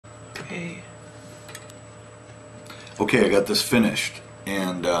Okay. Okay, I got this finished,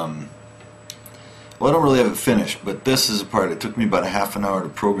 and well, I don't really have it finished, but this is a part. It took me about a half an hour to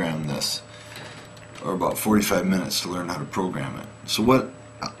program this, or about 45 minutes to learn how to program it. So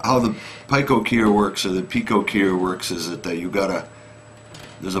how the PicoKeyer works, or the PicoKeyer works, is that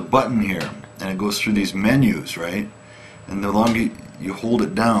there's a button here, and it goes through these menus, right? And the longer you hold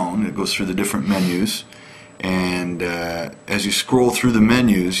it down, it goes through the different menus, and as you scroll through the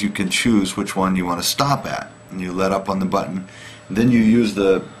menus, you can choose which one you want to stop at. And you let up on the button. And then you use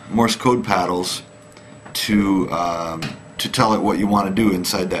the Morse code paddles to tell it what you want to do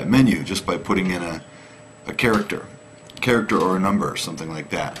inside that menu, just by putting in a character or a number or something like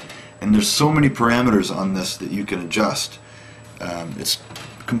that. And there's so many parameters on this that you can adjust. It's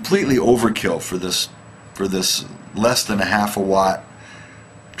completely overkill for this less than a half a watt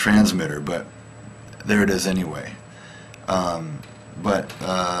transmitter, but there it is anyway.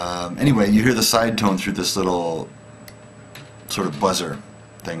 Anyway, you hear the side tone through this little sort of buzzer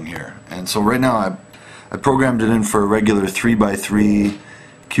thing here. And so right now I programmed it in for a regular 3x3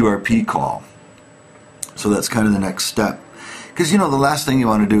 QRP call. So that's kind of the next step. Because, you know, the last thing you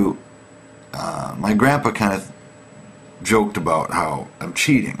want to do, my grandpa kind of joked about how I'm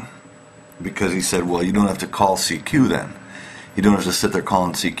cheating. Because he said, well, you don't have to call CQ then. You don't have to sit there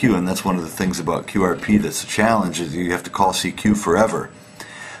calling CQ, and that's one of the things about QRP that's a challenge, is you have to call CQ forever.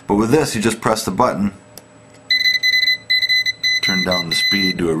 But with this, you just press the button, turn down the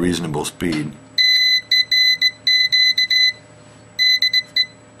speed to a reasonable speed.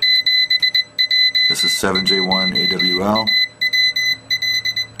 This is 7J1 AWL.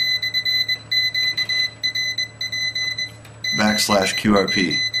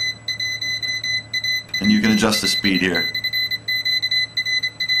 /QRP. And you can adjust the speed here.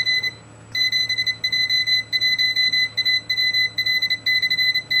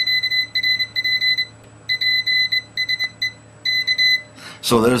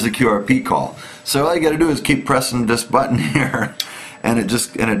 So there's the QRP call. So all you got to do is keep pressing this button here, and it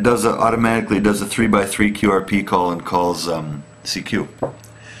does automatically does a 3x3 QRP call and calls CQ.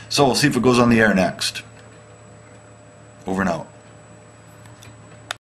 So we'll see if it goes on the air next. Over and out.